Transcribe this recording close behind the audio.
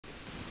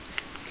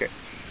Okay.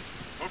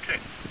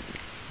 Okay.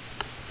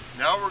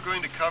 Now we're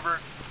going to cover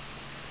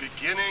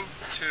beginning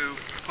to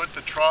put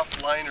the trough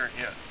liner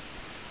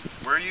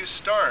in. Where you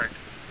start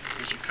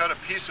is you cut a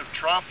piece of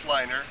trough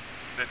liner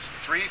that's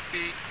 3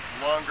 feet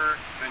longer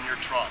than your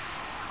trough.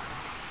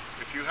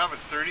 If you have a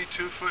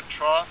 32-foot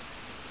trough,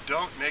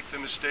 don't make the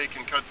mistake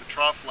and cut the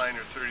trough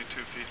liner 32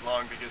 feet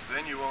long, because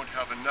then you won't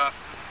have enough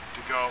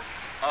to go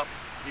up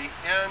the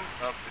end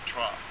of the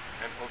trough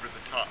and over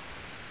the top.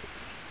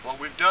 What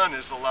we've done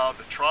is allow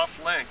the trough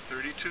length,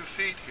 32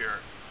 feet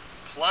here,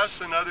 plus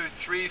another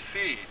 3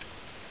 feet,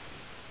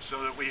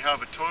 so that we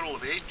have a total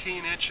of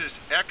 18 inches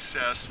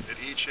excess at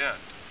each end.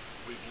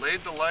 We've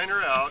laid the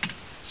liner out,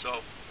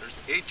 so there's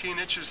 18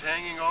 inches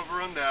hanging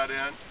over on that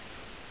end,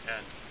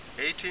 and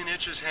 18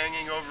 inches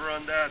hanging over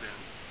on that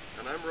end.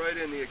 And I'm right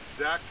in the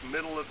exact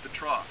middle of the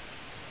trough.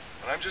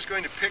 And I'm just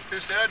going to pick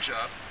this edge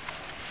up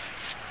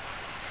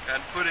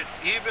and put it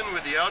even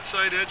with the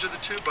outside edge of the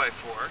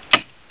 2x4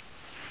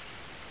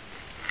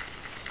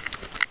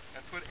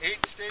 and put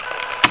 8 staples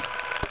in.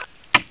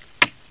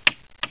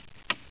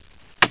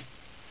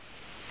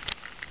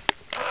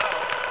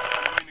 Now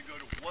I'm going to go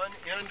to one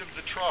end of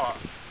the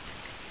trough.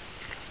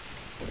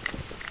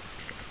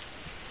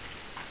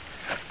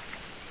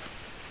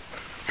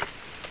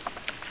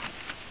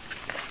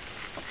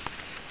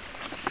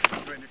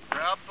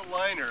 Grab the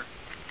liner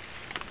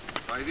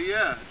by the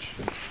edge,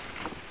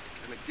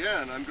 and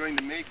again I'm going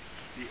to make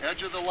the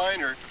edge of the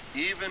liner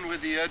even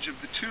with the edge of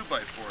the 2x4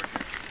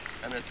 here.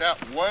 And at that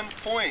one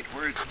point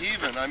where it's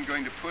even, I'm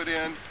going to put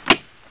in a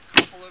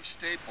couple of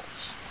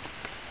staples.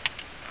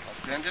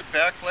 I'll bend it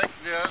back like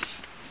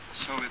this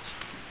so it's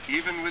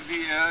even with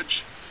the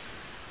edge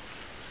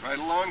right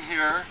along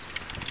here.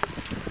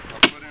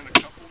 I'll put in a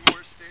couple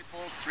more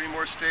staples, 3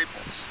 more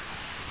staples.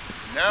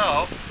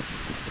 Now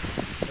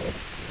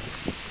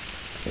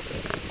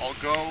I'll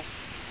go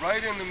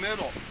right in the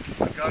middle.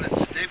 I've got it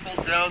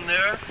stapled down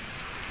there.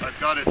 I've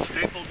got it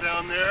stapled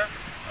down there.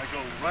 I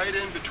go right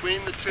in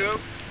between the two.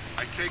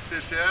 I take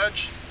this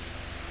edge.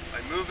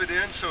 I move it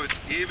in so it's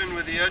even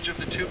with the edge of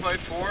the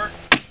 2x4.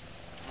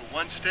 Put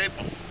 1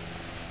 staple.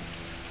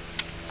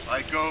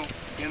 I go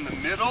in the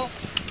middle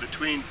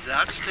between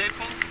that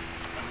staple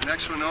and the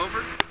next one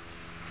over.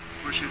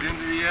 Push it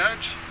into the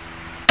edge.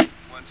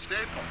 1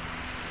 staple.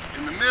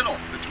 In the middle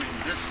between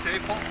this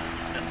staple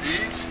and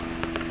these.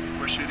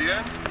 Push it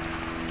in,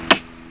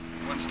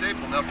 1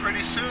 staple. Now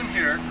pretty soon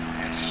here,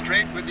 it's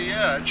straight with the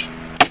edge,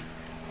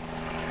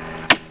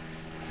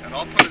 and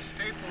I'll put a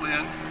staple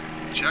in,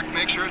 check,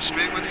 make sure it's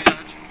straight with the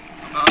edge,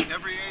 about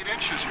every 8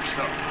 inches or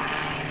so.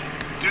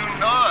 Do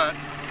not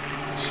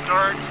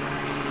start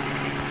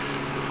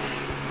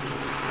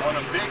on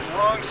a big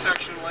long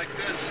section like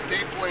this,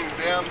 stapling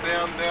bam,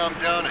 bam, bam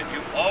down it.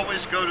 You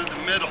always go to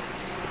the middle.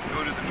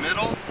 Go to the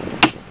middle,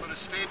 put a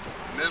staple,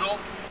 middle,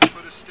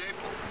 put a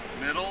staple,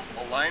 middle,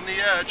 align the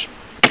edge,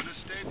 put a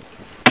staple.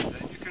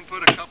 Then you can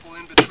put a couple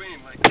in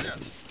between like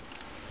this.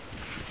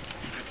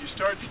 If you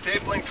start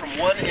stapling from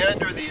one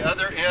end or the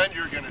other end,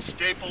 you're going to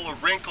staple a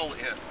wrinkle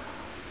in.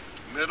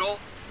 Middle,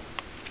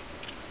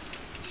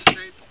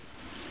 staple.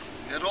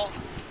 Middle,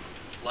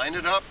 line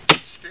it up,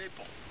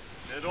 staple.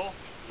 Middle,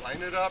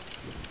 line it up,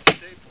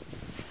 staple.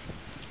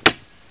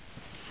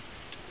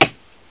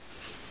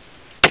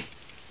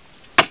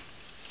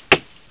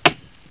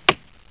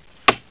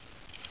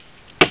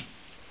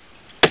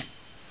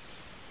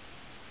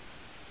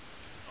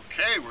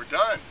 Okay, we're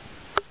done.